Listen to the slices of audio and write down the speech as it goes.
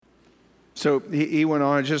So he went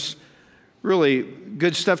on, just really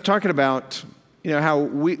good stuff, talking about, how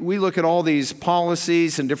we look at all these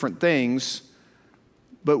policies and different things,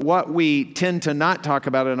 but what we tend to not talk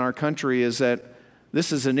about in our country is that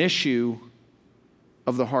this is an issue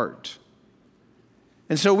of the heart.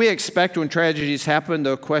 And so we expect when tragedies happen,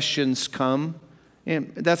 the questions come,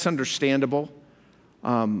 and that's understandable.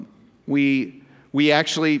 We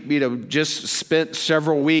actually, just spent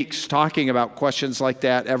several weeks talking about questions like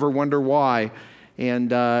that. Ever wonder why?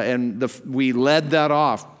 And we led that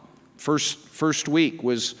off. First week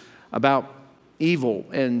was about evil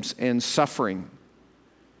and suffering,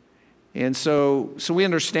 and so we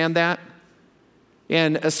understand that,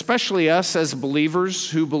 and especially us as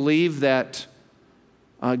believers who believe that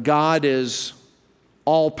God is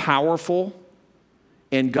all powerful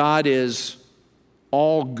and God is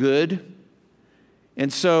all good.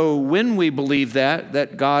 And so when we believe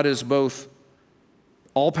that God is both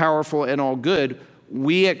all-powerful and all good,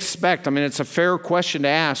 we expect, it's a fair question to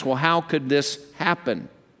ask, well, how could this happen?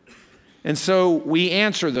 And so we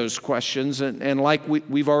answer those questions, and like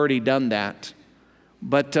we've already done that.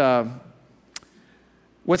 But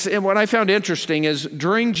what I found interesting is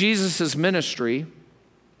during Jesus' ministry,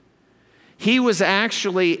 he was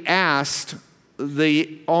actually asked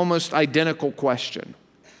the almost identical question.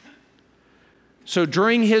 So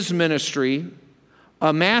during his ministry,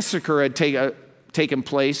 a massacre had taken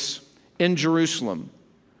place in Jerusalem,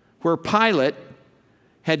 where Pilate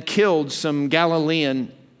had killed some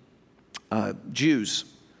Galilean Jews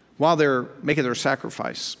while they're making their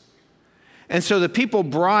sacrifice. And so the people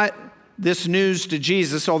brought this news to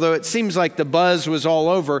Jesus, although it seems like the buzz was all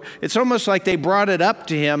over. It's almost like they brought it up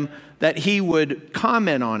to him that he would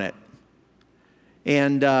comment on it.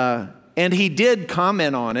 And he did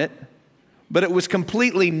comment on it, but it was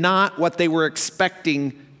completely not what they were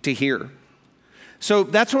expecting to hear. So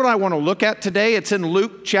that's what I want to look at today. It's in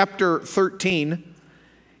Luke chapter 13.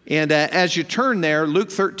 And as you turn there,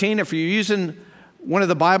 Luke 13, if you're using one of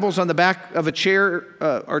the Bibles on the back of a chair,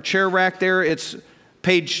 or chair rack there, it's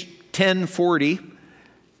page 1040.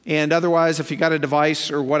 And otherwise, if you got a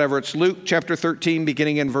device or whatever, it's Luke chapter 13,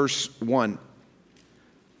 beginning in verse 1.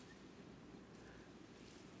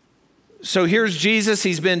 So here's Jesus.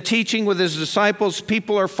 He's been teaching with his disciples.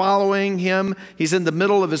 People are following him. He's in the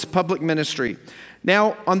middle of his public ministry.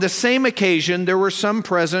 Now, on the same occasion, there were some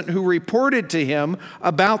present who reported to him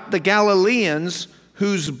about the Galileans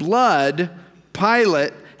whose blood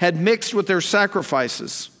Pilate had mixed with their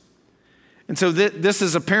sacrifices. And so this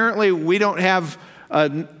is apparently, we don't have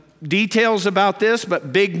details about this,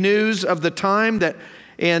 but big news of the time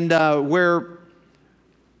where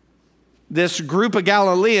this group of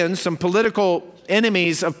Galileans, some political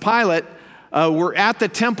enemies of Pilate, were at the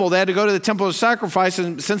temple. They had to go to the temple of sacrifice,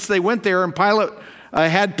 and since they went there and Pilate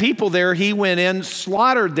had people there, he went in,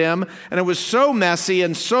 slaughtered them, and it was so messy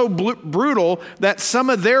and so brutal that some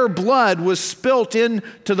of their blood was spilt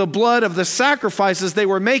into the blood of the sacrifices they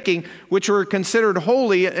were making, which were considered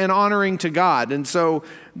holy and honoring to God. And so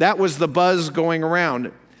that was the buzz going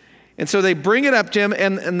around. And so they bring it up to him,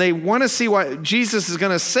 and they want to see what Jesus is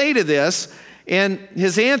going to say to this, and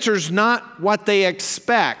his answer is not what they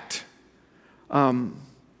expect.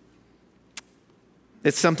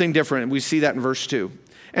 It's something different. We see that in verse 2.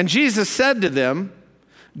 And Jesus said to them,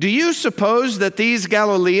 "Do you suppose that these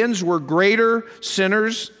Galileans were greater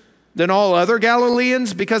sinners than all other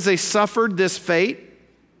Galileans because they suffered this fate?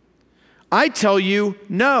 I tell you,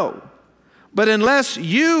 no. But unless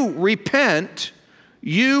you repent,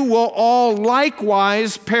 you will all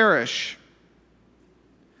likewise perish.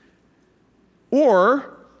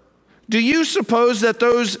 Or do you suppose that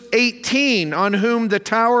those 18 on whom the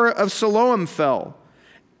Tower of Siloam fell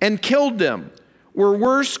and killed them were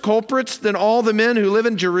worse culprits than all the men who live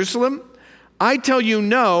in Jerusalem? I tell you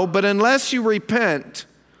no, but unless you repent,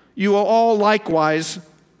 you will all likewise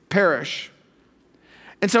perish."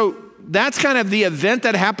 And so that's kind of the event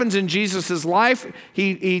that happens in Jesus' life.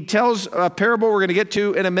 He tells a parable we're going to get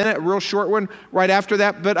to in a minute, a real short one right after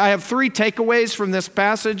that. But I have three takeaways from this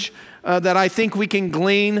passage that I think we can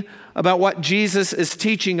glean about what Jesus is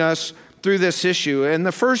teaching us through this issue. And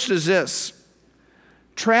the first is this: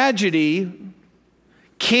 tragedy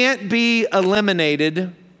can't be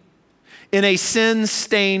eliminated in a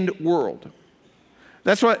sin-stained world.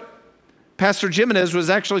 That's what Pastor Jimenez was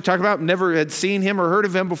actually talking about. Never had seen him or heard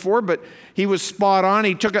of him before, but he was spot on.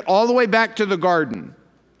 He took it all the way back to the garden.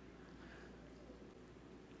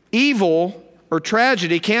 Evil or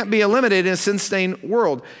tragedy can't be eliminated in a sin-stained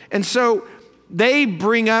world. And so they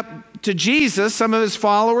bring up to Jesus, some of his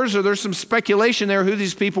followers, or there's some speculation there who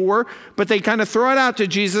these people were, but they kind of throw it out to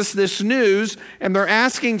Jesus, this news, and they're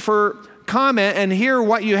asking for comment, and here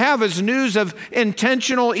what you have is news of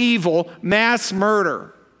intentional evil, mass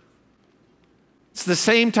murder. It's the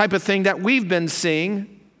same type of thing that we've been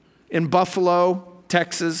seeing in Buffalo,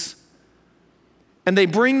 Texas. And they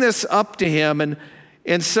bring this up to him,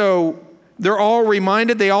 and so they're all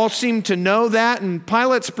reminded, they all seem to know that. And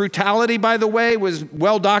Pilate's brutality, by the way, was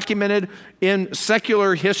well documented in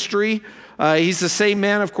secular history. He's the same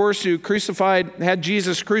man, of course, who had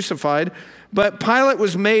Jesus crucified. But Pilate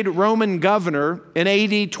was made Roman governor in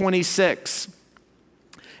AD 26.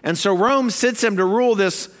 And so Rome sits him to rule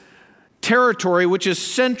this territory, which is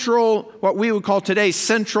central, what we would call today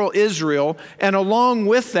central Israel, and along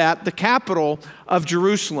with that, the capital of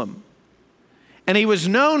Jerusalem. And he was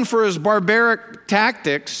known for his barbaric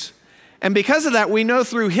tactics, and because of that, we know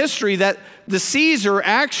through history that the Caesar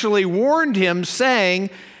actually warned him, saying,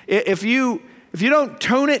 if you don't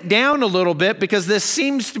tone it down a little bit, because this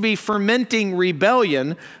seems to be fermenting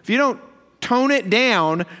rebellion, if you don't tone it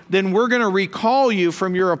down, then we're going to recall you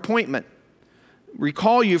from your appointment.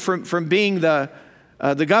 Recall you from being the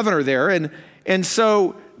governor there. And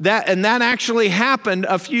so that actually happened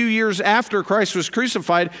a few years after Christ was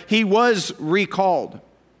crucified. He was recalled.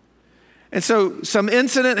 And so some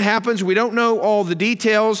incident happens. We don't know all the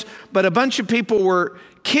details, but a bunch of people were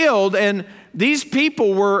killed, and these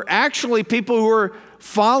people were actually people who were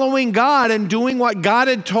following God and doing what God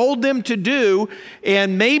had told them to do.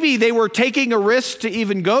 And maybe they were taking a risk to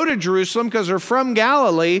even go to Jerusalem because they're from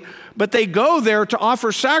Galilee, but they go there to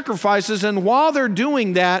offer sacrifices, and while they're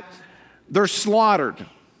doing that, they're slaughtered.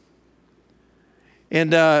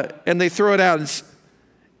 And they throw it out.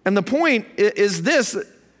 And the point is this,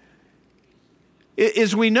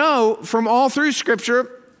 is we know from all through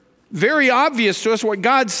Scripture, very obvious to us what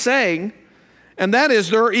God's saying, and that is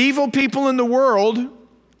there are evil people in the world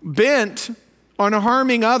bent on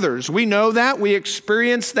harming others. We know that, we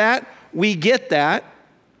experience that, we get that,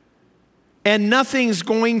 and nothing's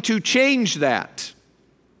going to change that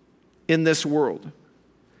in this world.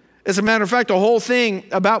 As a matter of fact, the whole thing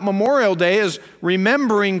about Memorial Day is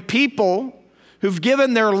remembering people who've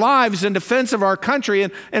given their lives in defense of our country.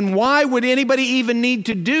 And why would anybody even need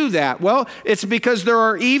to do that? Well, it's because there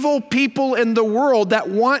are evil people in the world that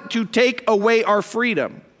want to take away our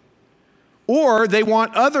freedom. Or they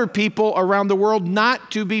want other people around the world not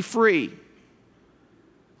to be free.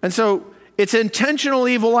 And so it's intentional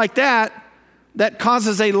evil like that that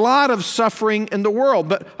causes a lot of suffering in the world.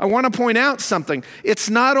 But I want to point out something. It's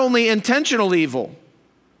not only intentional evil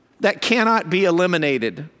that cannot be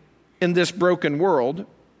eliminated in this broken world,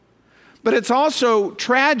 but it's also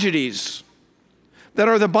tragedies that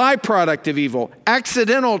are the byproduct of evil.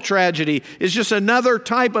 Accidental tragedy is just another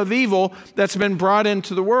type of evil that's been brought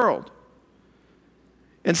into the world.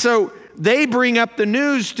 And so they bring up the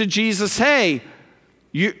news to Jesus, hey,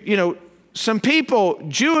 you know, some people,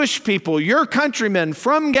 Jewish people, your countrymen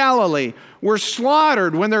from Galilee were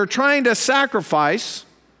slaughtered when they're trying to sacrifice.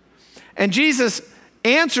 And Jesus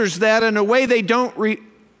answers that in a way they don't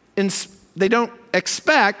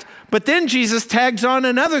expect. But then Jesus tags on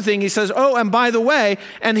another thing. He says, oh, and by the way,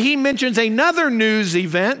 and he mentions another news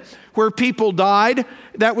event where people died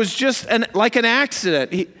that was just like an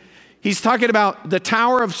accident. He's talking about the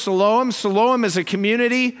Tower of Siloam. Siloam is a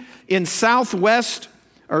community in southwest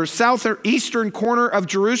or southeastern corner of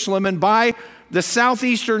Jerusalem, and by the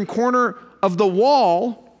southeastern corner of the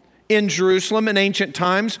wall in Jerusalem in ancient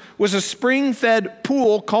times was a spring-fed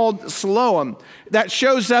pool called Siloam. That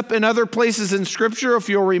shows up in other places in Scripture, if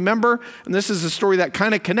you'll remember, and this is a story that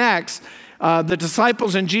kind of connects. The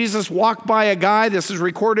disciples and Jesus walk by a guy. This is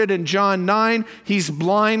recorded in John 9. He's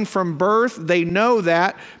blind from birth. They know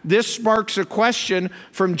that. This sparks a question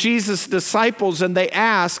from Jesus' disciples, and they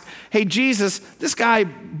ask, hey, Jesus, this guy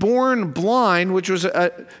born blind, which was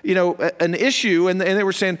an issue, and they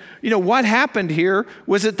were saying, what happened here?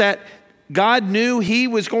 Was it that God knew he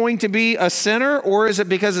was going to be a sinner, or is it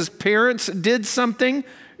because his parents did something?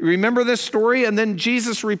 Remember this story? And then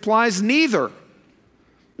Jesus replies, neither.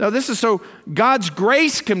 Now, this is so God's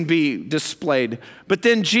grace can be displayed. But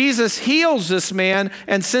then Jesus heals this man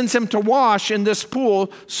and sends him to wash in this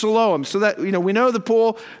pool, Siloam. So that, we know the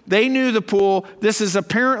pool. They knew the pool. This is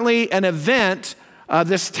apparently an event,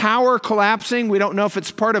 this tower collapsing. We don't know if it's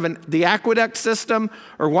part of the aqueduct system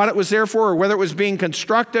or what it was there for, or whether it was being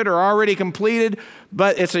constructed or already completed.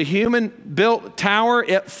 But it's a human-built tower.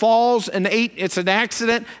 It falls, and it's an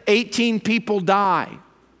accident. 18 people die.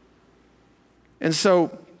 And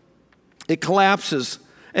so it collapses.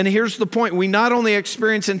 And here's the point. We not only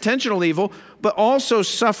experience intentional evil, but also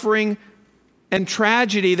suffering and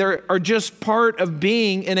tragedy. They are just part of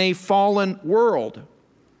being in a fallen world.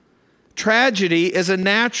 tragedy is a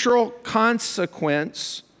natural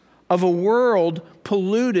consequence of a world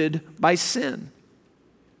polluted by sin.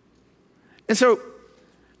 And so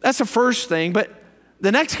that's the first thing, but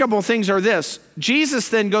the next couple of things are this. Jesus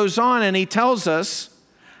then goes on and he tells us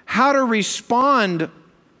how to respond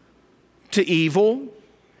to evil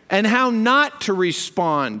and how not to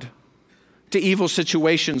respond to evil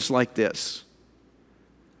situations like this.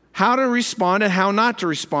 How to respond and how not to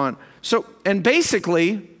respond. So, and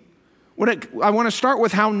basically, I want to start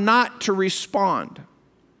with how not to respond.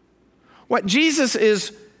 What Jesus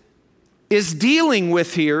is dealing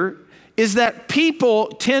with here is that people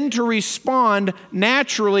tend to respond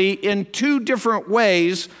naturally in two different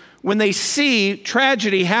ways when they see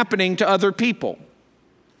tragedy happening to other people.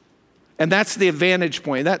 And that's the vantage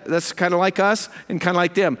point. That's kind of like us and kind of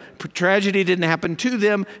like them. Tragedy didn't happen to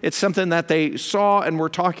them. It's something that they saw and were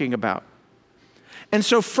talking about. And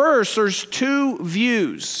so first, there's two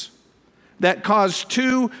views that cause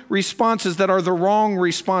two responses that are the wrong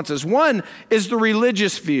responses. One is the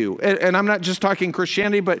religious view. And I'm not just talking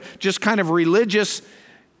Christianity, but just kind of religious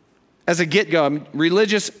as a get-go. I'm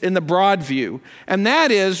religious in the broad view. And that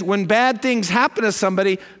is when bad things happen to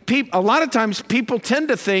somebody, a lot of times people tend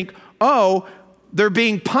to think, oh, they're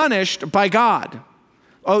being punished by God.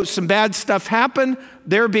 Oh, some bad stuff happened,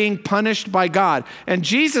 they're being punished by God. And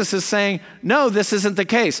Jesus is saying, no, this isn't the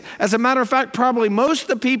case. As a matter of fact, probably most of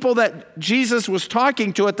the people that Jesus was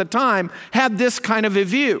talking to at the time had this kind of a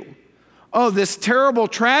view. Oh, this terrible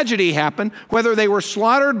tragedy happened, whether they were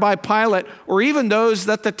slaughtered by Pilate or even those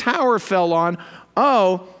that the tower fell on.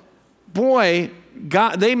 Oh, boy,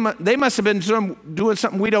 God, they must have been doing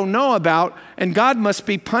something we don't know about, and God must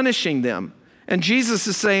be punishing them. And Jesus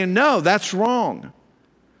is saying, no, that's wrong.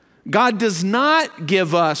 God does not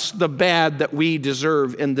give us the bad that we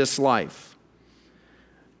deserve in this life.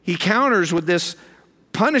 He counters with this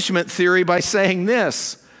punishment theory by saying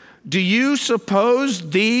this: do you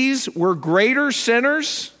suppose these were greater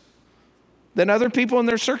sinners than other people in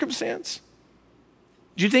their circumstance?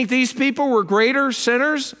 Do you think these people were greater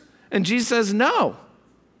sinners? And Jesus says, no.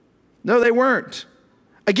 No, they weren't.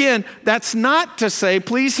 Again, that's not to say,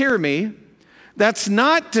 please hear me, that's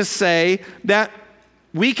not to say that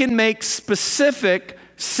we can make specific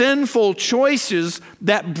sinful choices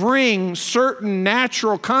that bring certain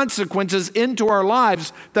natural consequences into our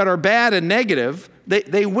lives that are bad and negative.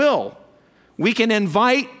 They will. We can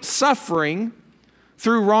invite suffering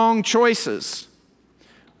through wrong choices.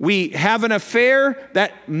 We have an affair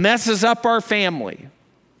that messes up our family.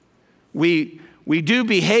 We do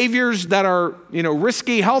behaviors that are,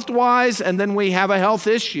 risky health-wise, and then we have a health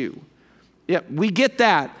issue. Yeah, we get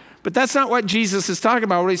that. But that's not what Jesus is talking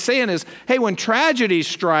about. What he's saying is, hey, when tragedy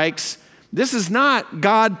strikes, this is not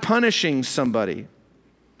God punishing somebody.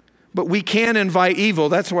 But we can invite evil.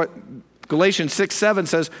 That's what Galatians 6:7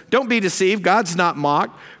 says. Don't be deceived. God's not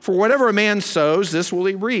mocked. For whatever a man sows, this will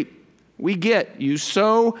he reap. We get, you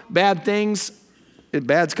sow bad things,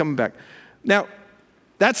 bad's coming back. Now,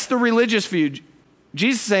 that's the religious view.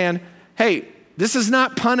 Jesus is saying, hey, this is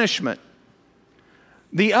not punishment.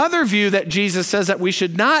 The other view that Jesus says that we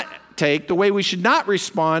should not take, the way we should not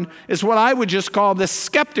respond, is what I would just call the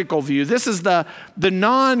skeptical view. This is the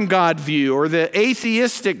non-God view or the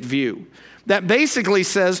atheistic view that basically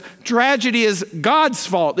says tragedy is God's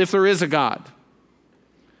fault if there is a God.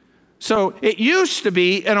 So it used to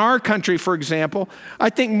be in our country, for example, I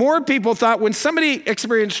think more people thought when somebody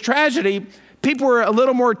experienced tragedy, people were a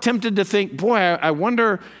little more tempted to think, boy, I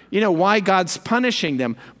wonder, why God's punishing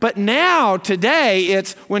them. But now, today,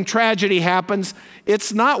 it's when tragedy happens,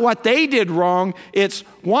 it's not what they did wrong, it's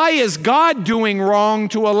why is God doing wrong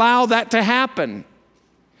to allow that to happen?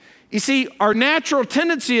 You see, our natural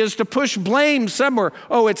tendency is to push blame somewhere.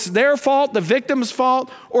 Oh, it's their fault, the victim's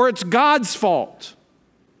fault, or it's God's fault.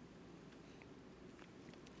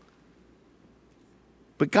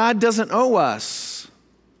 But God doesn't owe us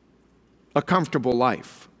a comfortable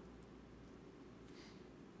life.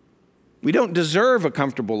 We don't deserve a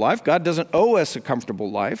comfortable life. God doesn't owe us a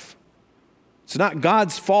comfortable life. It's not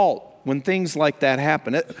God's fault when things like that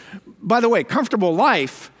happen. By the way, comfortable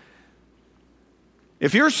life,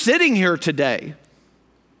 if you're sitting here today,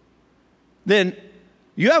 then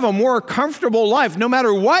you have a more comfortable life. No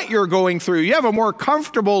matter what you're going through, you have a more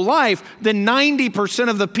comfortable life than 90%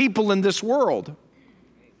 of the people in this world.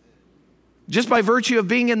 Just by virtue of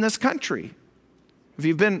being in this country. If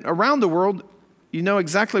you've been around the world, you know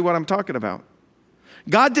exactly what I'm talking about.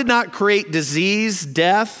 God did not create disease,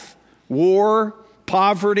 death, war,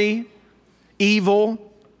 poverty,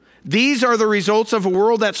 evil. These are the results of a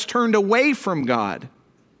world that's turned away from God.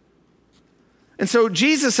 And so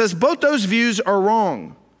Jesus says both those views are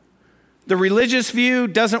wrong. The religious view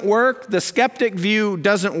doesn't work. The skeptic view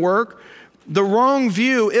doesn't work. The wrong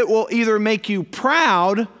view, it will either make you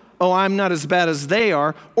proud, oh, I'm not as bad as they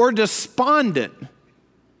are, or despondent.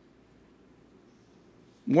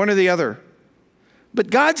 One or the other. But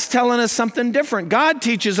God's telling us something different. God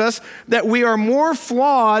teaches us that we are more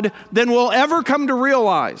flawed than we'll ever come to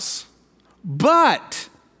realize. But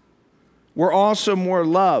we're also more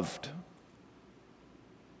loved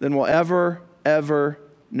than we'll ever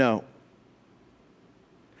know.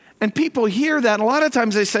 And people hear that, and a lot of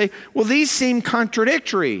times they say, well, these seem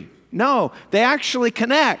contradictory. No, they actually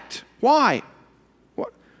connect. Why?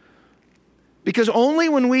 Because only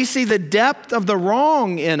when we see the depth of the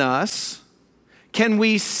wrong in us can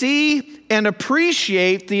we see and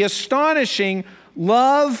appreciate the astonishing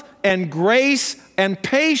love and grace and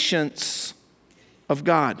patience of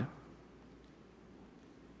God.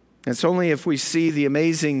 It's only if we see the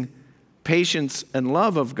amazing patience and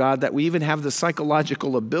love of God that we even have the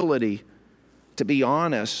psychological ability to be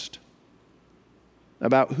honest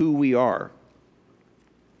about who we are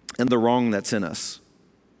and the wrong that's in us.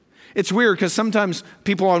 It's weird because sometimes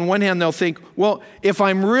people on one hand, they'll think, well, if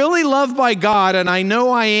I'm really loved by God and I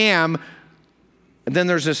know I am, and then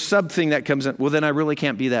there's a sub thing that comes in, well, then I really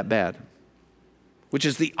can't be that bad, which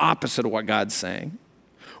is the opposite of what God's saying.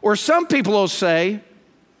 Or some people will say,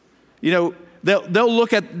 they'll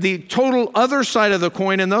look at the total other side of the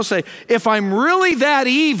coin and they'll say, if I'm really that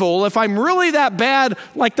evil, if I'm really that bad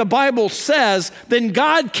like the Bible says, then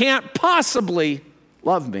God can't possibly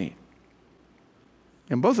love me.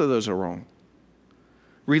 And both of those are wrong.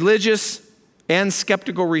 Religious and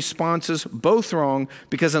skeptical responses, both wrong,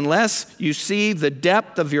 because unless you see the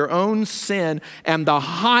depth of your own sin and the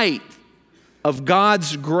height of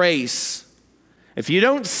God's grace, if you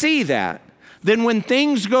don't see that, then when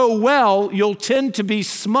things go well, you'll tend to be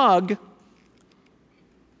smug.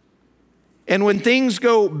 And when things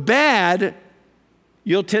go bad,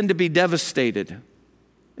 you'll tend to be devastated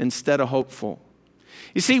instead of hopeful.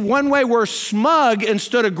 You see, one way we're smug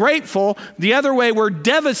instead of grateful, the other way we're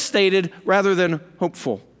devastated rather than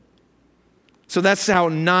hopeful. So that's how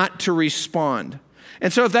not to respond.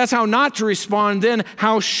 And so if that's how not to respond, then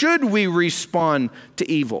how should we respond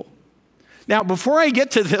to evil? Now, before I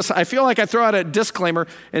get to this, I feel like I throw out a disclaimer,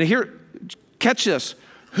 and here, catch this.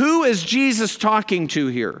 Who is Jesus talking to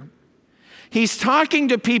here? He's talking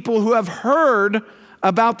to people who have heard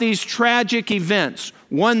about these tragic events.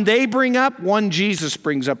 One they bring up, one Jesus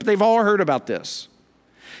brings up. They've all heard about this.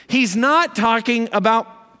 He's not talking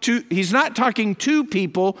to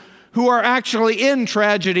people who are actually in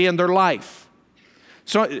tragedy in their life.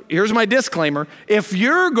 So here's my disclaimer. If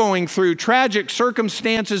you're going through tragic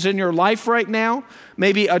circumstances in your life right now,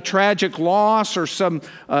 maybe a tragic loss or some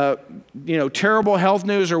terrible health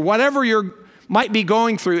news or whatever you might be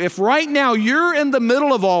going through, if right now you're in the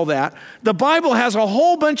middle of all that, the Bible has a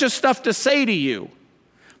whole bunch of stuff to say to you.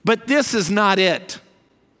 But this is not it.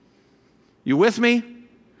 You with me?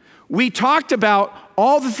 We talked about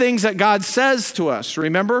all the things that God says to us,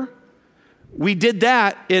 remember? We did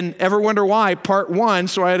that in Ever Wonder Why, part 1,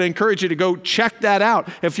 so I'd encourage you to go check that out.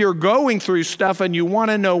 If you're going through stuff and you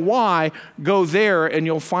want to know why, go there and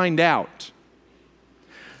you'll find out.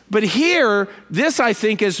 But here, this I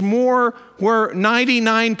think is more where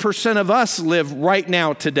 99% of us live right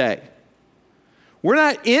now today. We're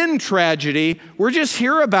not in tragedy. We're just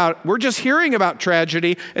hearing about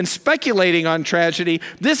tragedy and speculating on tragedy.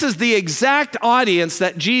 This is the exact audience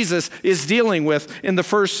that Jesus is dealing with in the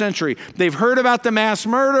first century. They've heard about the mass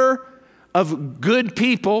murder of good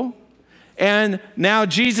people, and now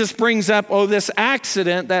Jesus brings up, this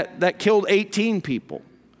accident that killed 18 people.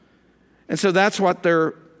 And so that's what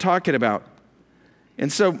they're talking about.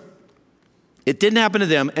 And so it didn't happen to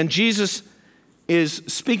them, and Jesus is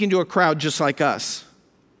speaking to a crowd just like us.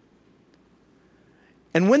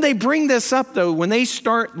 And when they bring this up, though, when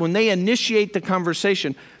they initiate the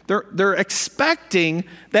conversation, they're expecting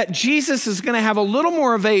that Jesus is going to have a little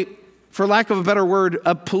more of a, for lack of a better word,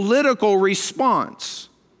 a political response.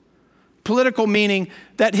 Political meaning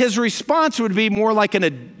that his response would be more like a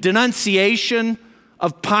denunciation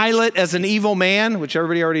of Pilate as an evil man, which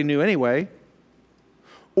everybody already knew anyway,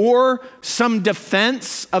 or some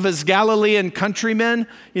defense of his Galilean countrymen,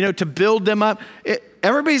 to build them up.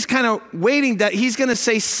 Everybody's kind of waiting that he's going to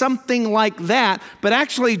say something like that, but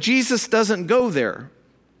actually Jesus doesn't go there.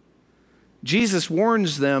 Jesus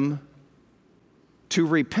warns them to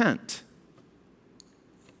repent.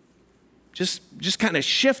 Just kind of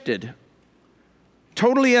shifted.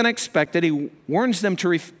 Totally unexpected. He warns them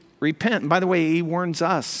to repent. And by the way, he warns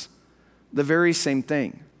us the very same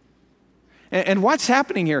thing. And what's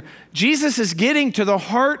happening here? Jesus is getting to the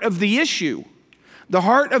heart of the issue. The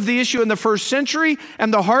heart of the issue in the first century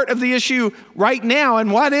and the heart of the issue right now.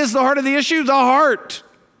 And what is the heart of the issue? The heart,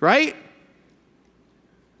 right?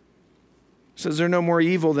 Says they're no more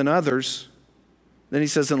evil than others. Then he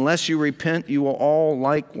says, unless you repent, you will all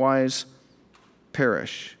likewise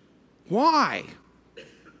perish. Why?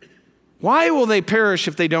 Why will they perish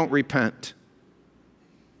if they don't repent?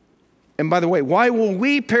 And by the way, why will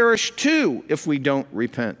we perish too if we don't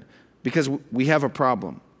repent? Because we have a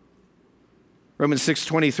problem. Romans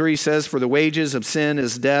 6:23 says, for the wages of sin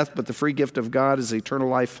is death, but the free gift of God is eternal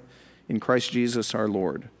life in Christ Jesus our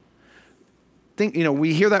Lord.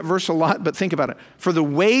 We hear that verse a lot, but think about it. For the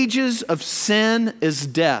wages of sin is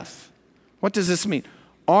death. What does this mean?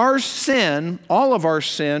 Our sin, all of our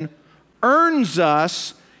sin, earns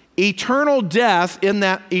us eternal death, in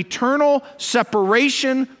that eternal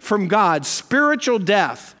separation from God, spiritual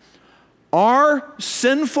death. Our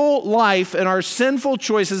sinful life and our sinful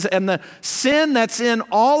choices and the sin that's in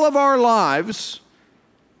all of our lives,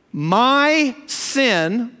 my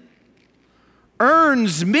sin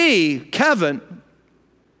earns me, Kevin,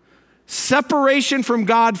 separation from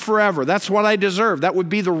God forever. That's what I deserve. That would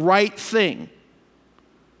be the right thing.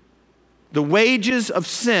 The wages of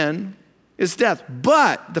sin is death,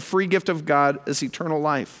 but the free gift of God is eternal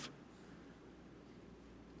life.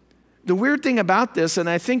 The weird thing about this, and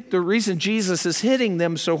I think the reason Jesus is hitting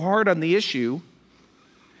them so hard on the issue,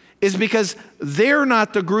 is because they're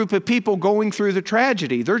not the group of people going through the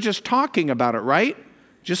tragedy. They're just talking about it, right?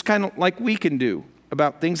 Just kind of like we can do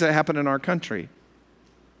about things that happen in our country.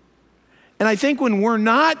 And I think when we're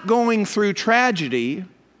not going through tragedy,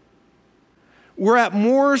 we're at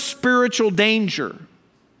more spiritual danger.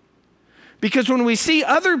 Because when we see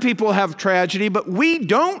other people have tragedy, but we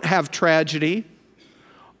don't have tragedy,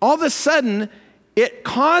 all of a sudden, it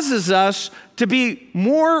causes us to be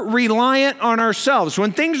more reliant on ourselves.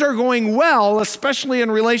 When things are going well, especially in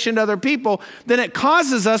relation to other people, then it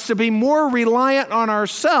causes us to be more reliant on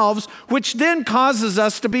ourselves, which then causes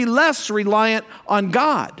us to be less reliant on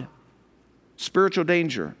God. Spiritual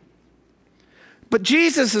danger. But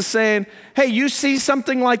Jesus is saying, hey, you see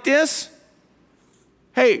something like this?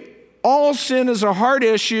 Hey, all sin is a heart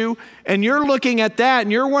issue, and you're looking at that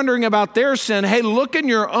and you're wondering about their sin. Hey, look in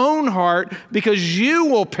your own heart, because you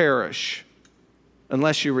will perish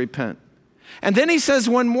unless you repent. And then he says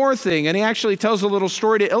one more thing, and he actually tells a little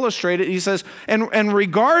story to illustrate it. He says, and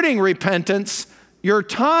regarding repentance, your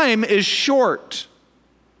time is short.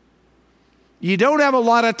 You don't have a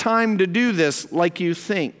lot of time to do this like you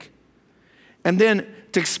think. And then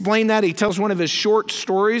to explain that, he tells one of his short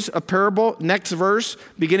stories, a parable. Next verse,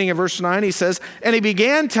 beginning of verse 9, he says, and he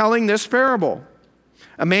began telling this parable.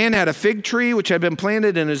 A man had a fig tree which had been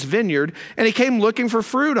planted in his vineyard, and he came looking for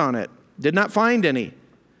fruit on it, did not find any.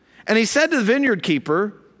 And he said to the vineyard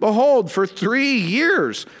keeper, behold, for 3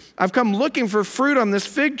 years I've come looking for fruit on this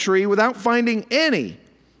fig tree without finding any.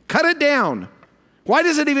 Cut it down. Why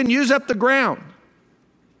does it even use up the ground?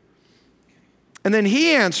 And then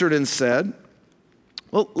he answered and said,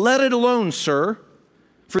 well, let it alone, sir,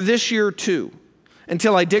 for this year too,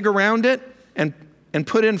 until I dig around it and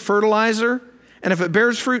put in fertilizer. And if it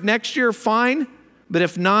bears fruit next year, fine. But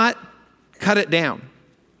if not, cut it down.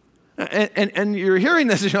 And you're hearing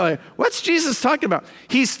this and you're like, what's Jesus talking about?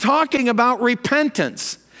 He's talking about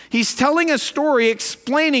repentance. He's telling a story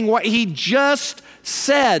explaining what he just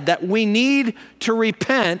said, that we need to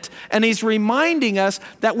repent. And he's reminding us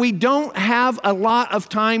that we don't have a lot of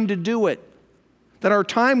time to do it. That our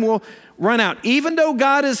time will run out. Even though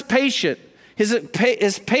God is patient,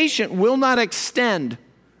 his patience will not extend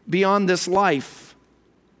beyond this life.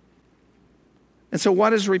 And so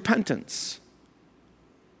what is repentance?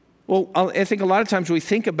 Well, I think a lot of times we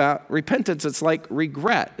think about repentance, it's like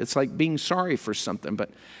regret. It's like being sorry for something.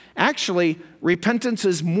 But actually, repentance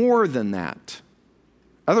is more than that.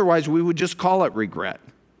 Otherwise, we would just call it regret.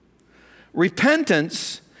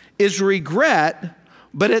 Repentance is regret,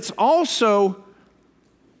 but it's also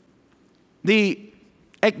the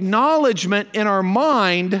acknowledgement in our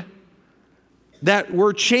mind that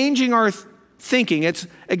we're changing our thinking. It's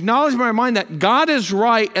acknowledgement in our mind that God is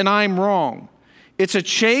right and I'm wrong. It's a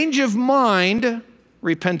change of mind,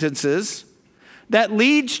 repentance is, that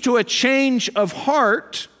leads to a change of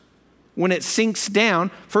heart when it sinks down.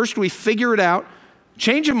 First we figure it out.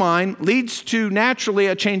 Change of mind leads to naturally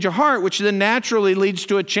a change of heart, which then naturally leads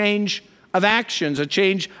to a change of actions, a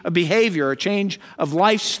change of behavior, a change of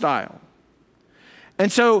lifestyle.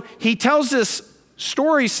 And so he tells this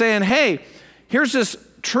story saying, hey, here's this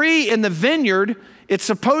tree in the vineyard. It's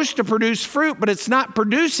supposed to produce fruit, but it's not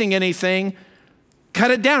producing anything.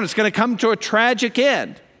 cut it down. It's going to come to a tragic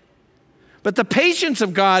end. But the patience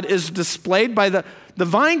of God is displayed by the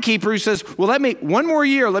vine keeper who says, well, one more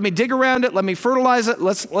year, let me dig around it, let me fertilize it,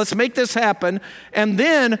 let's make this happen. And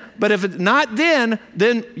then, but if it's not then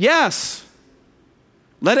yes,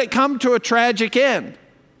 let it come to a tragic end.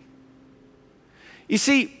 You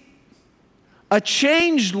see, a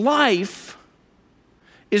changed life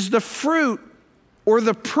is the fruit or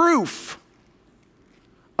the proof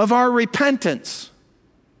of our repentance.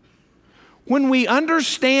 When we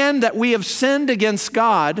understand that we have sinned against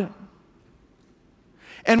God,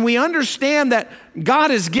 and we understand that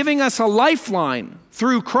God is giving us a lifeline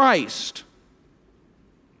through Christ,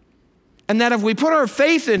 and that if we put our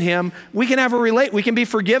faith in Him, we can be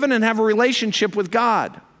forgiven and have a relationship with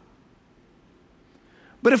God.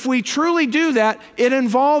 But if we truly do that, it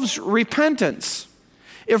involves repentance.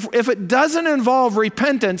 If it doesn't involve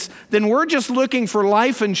repentance, then we're just looking for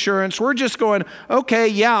life insurance. We're just going, okay,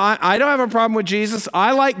 yeah, I don't have a problem with Jesus.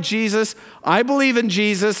 I like Jesus. I believe in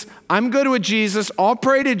Jesus. I'm good with Jesus. I'll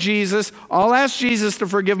pray to Jesus. I'll ask Jesus to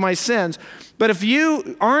forgive my sins. But if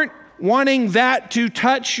you aren't wanting that to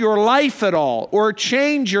touch your life at all or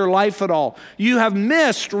change your life at all, you have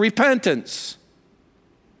missed repentance.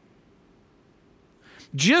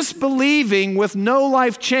 Just believing with no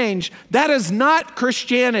life change, that is not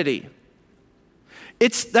Christianity.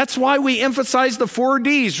 That's why we emphasize the 4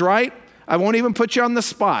 Ds, right? I won't even put you on the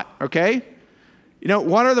spot, okay?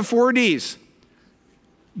 What are the 4 Ds?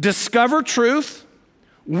 Discover truth.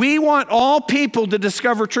 We want all people to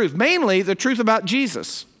discover truth, mainly the truth about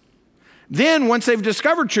Jesus. Then once they've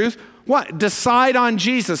discovered truth, what? Decide on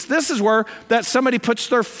Jesus. This is where that somebody puts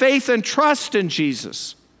their faith and trust in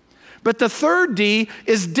Jesus. But the 3rd D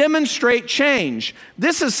is demonstrate change.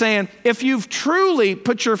 This is saying if you've truly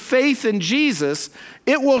put your faith in Jesus,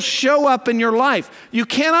 it will show up in your life. You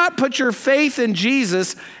cannot put your faith in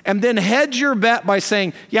Jesus and then hedge your bet by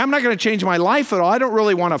saying, yeah, I'm not going to change my life at all. I don't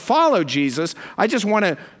really want to follow Jesus. I just want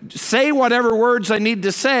to say whatever words I need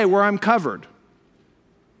to say where I'm covered.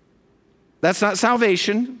 That's not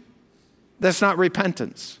salvation. That's not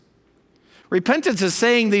repentance. Repentance is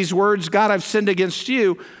saying these words, God, I've sinned against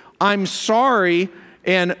you. I'm sorry,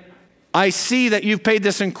 and I see that you've paid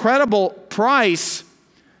this incredible price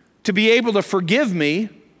to be able to forgive me.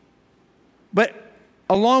 But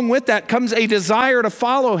along with that comes a desire to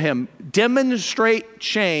follow Him, demonstrate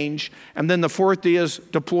change, and then the 4th D is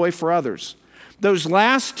deploy for others. Those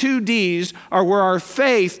last 2 Ds are where our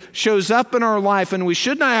faith shows up in our life, and we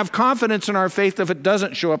should not have confidence in our faith if it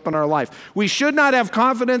doesn't show up in our life. We should not have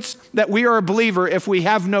confidence that we are a believer if we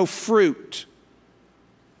have no fruit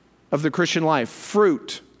of the Christian life,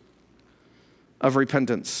 fruit of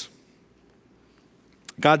repentance.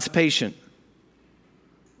 God's patient,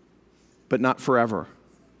 but not forever.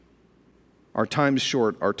 Our time's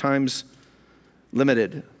short, our time's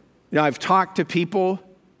limited. I've talked to people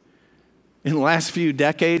in the last few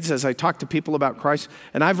decades as I talk to people about Christ,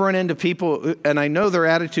 and I've run into people, and I know their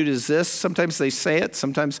attitude is this. Sometimes they say it,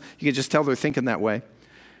 sometimes you can just tell they're thinking that way.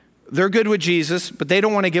 They're good with Jesus, but they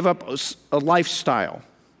don't want to give up a lifestyle.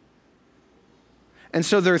 And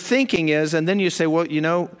so their thinking is, and then you say, well,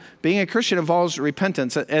 being a Christian involves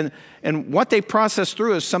repentance. And what they process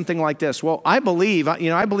through is something like this. Well, I believe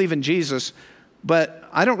in Jesus, but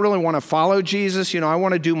I don't really want to follow Jesus. I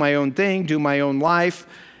want to do my own thing, do my own life.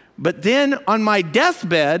 But then on my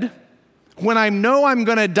deathbed, when I know I'm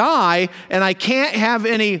going to die and I can't have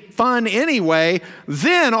any fun anyway,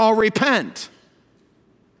 then I'll repent.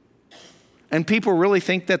 And people really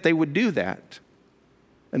think that they would do that.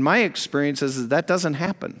 And my experience is that doesn't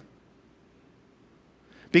happen.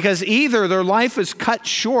 Because either their life is cut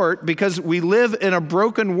short because we live in a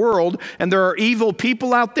broken world and there are evil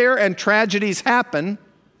people out there and tragedies happen,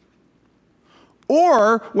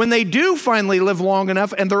 or when they do finally live long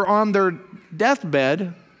enough and they're on their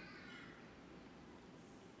deathbed,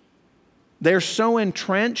 they're so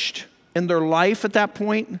entrenched in their life at that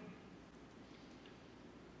point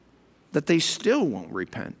that they still won't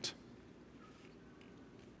repent.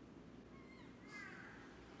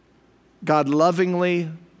 God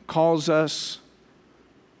lovingly calls us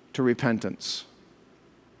to repentance.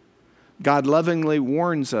 God lovingly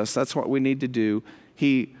warns us that's what we need to do.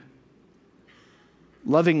 He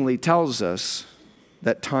lovingly tells us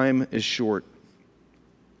that time is short.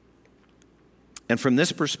 And from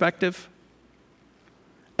this perspective,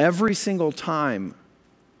 every single time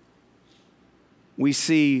we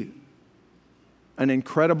see an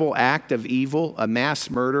incredible act of evil, a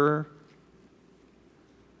mass murderer,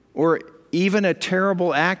 or even a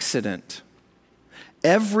terrible accident,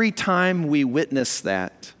 every time we witness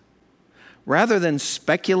that, rather than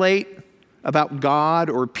speculate about God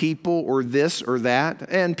or people or this or that.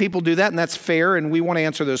 And people do that, and that's fair, and we want to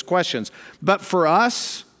answer those questions. But for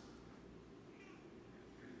us,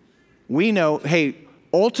 we know, hey,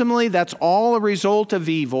 ultimately that's all a result of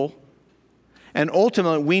evil, and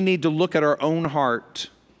ultimately we need to look at our own heart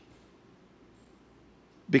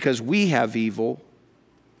because we have evil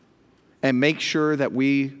and make sure that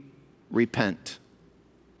we repent.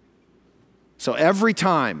 So every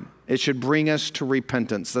time it should bring us to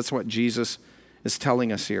repentance. That's what Jesus is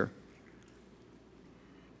telling us here.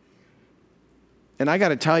 And I got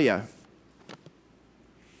to tell you,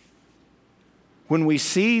 when we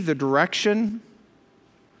see the direction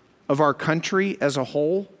of our country as a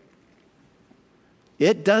whole,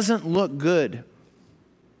 it doesn't look good.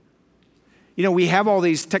 You know, we have all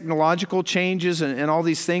these technological changes and all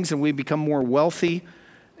these things, and we become more wealthy.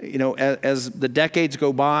 You know, as the decades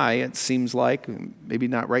go by, it seems like, maybe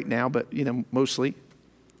not right now, but, you know, mostly.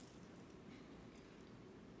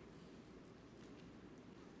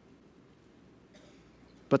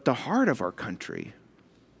 But the heart of our country,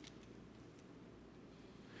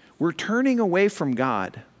 we're turning away from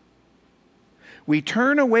God. We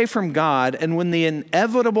turn away from God, and when the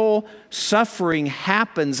inevitable suffering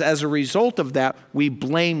happens as a result of that, we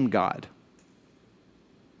blame God.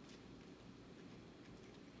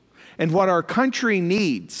 And what our country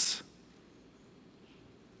needs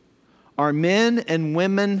are men and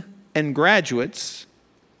women and graduates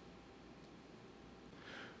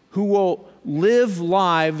who will live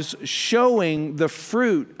lives showing the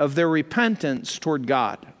fruit of their repentance toward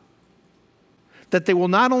God. That they will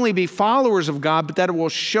not only be followers of God, but that it will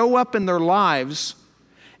show up in their lives.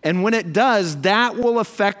 And when it does, that will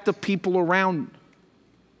affect the people around.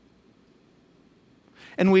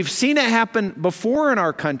 And we've seen it happen before in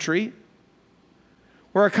our country,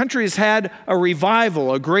 where our country has had a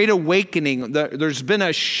revival, a great awakening. There's been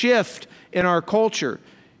a shift in our culture.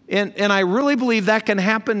 And I really believe that can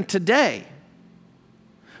happen today.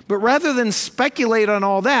 But rather than speculate on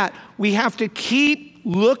all that, we have to keep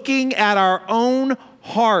looking at our own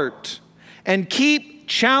heart and keep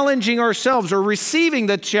challenging ourselves or receiving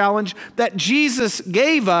the challenge that Jesus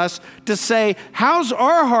gave us to say, how's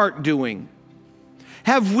our heart doing?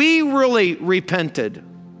 Have we really repented?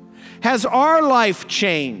 Has our life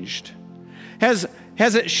changed? Has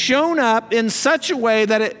it shown up in such a way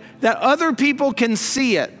that other people can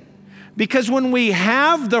see it? Because when we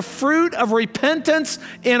have the fruit of repentance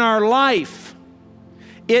in our life,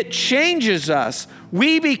 it changes us.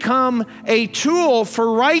 We become a tool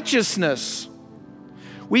for righteousness.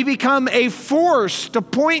 We become a force to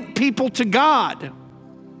point people to God.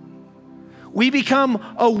 We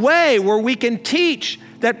become a way where we can teach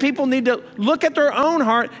that people need to look at their own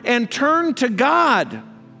heart and turn to God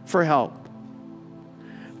for help.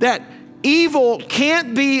 That evil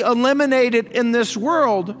can't be eliminated in this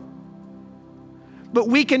world, but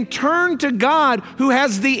we can turn to God who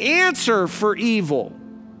has the answer for evil.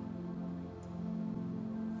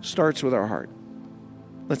 Starts with our heart.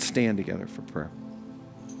 Let's stand together for prayer.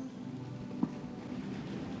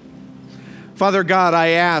 Father God, I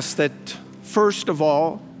ask that first of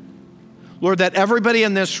all, Lord, that everybody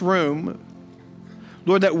in this room,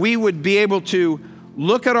 Lord, that we would be able to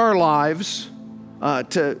look at our lives,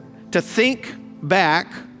 to think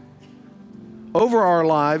back over our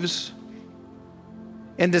lives,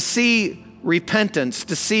 and to see repentance,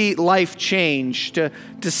 to see life change, to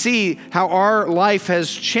see how our life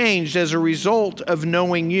has changed as a result of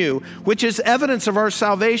knowing you, which is evidence of our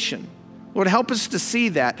salvation. Lord, help us to see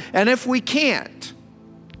that. And if we can't,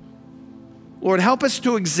 Lord, help us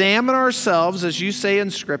to examine ourselves, as you say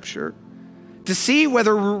in Scripture, to see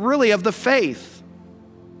whether we're really of the faith.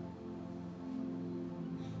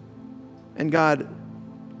 And God,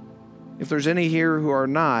 if there's any here who are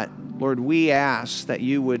not, Lord, we ask that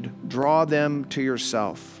you would draw them to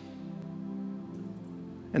yourself.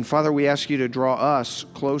 And Father, we ask you to draw us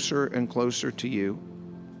closer and closer to you.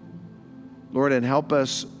 Lord, and help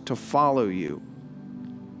us to follow you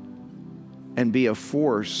and be a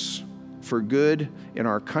force for good in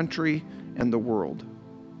our country and the world.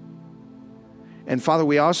 And Father,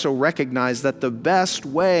 we also recognize that the best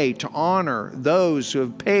way to honor those who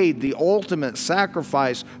have paid the ultimate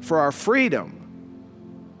sacrifice for our freedom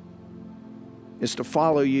is to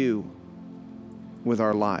follow you with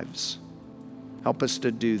our lives. Help us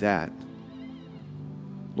to do that,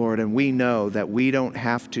 Lord, and we know that we don't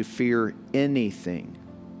have to fear anything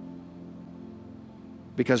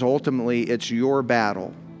because ultimately it's your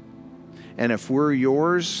battle. And if we're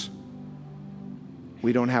yours,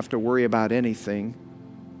 we don't have to worry about anything.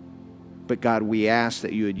 But God, we ask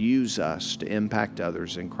that you would use us to impact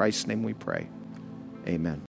others. In Christ's name we pray. Amen.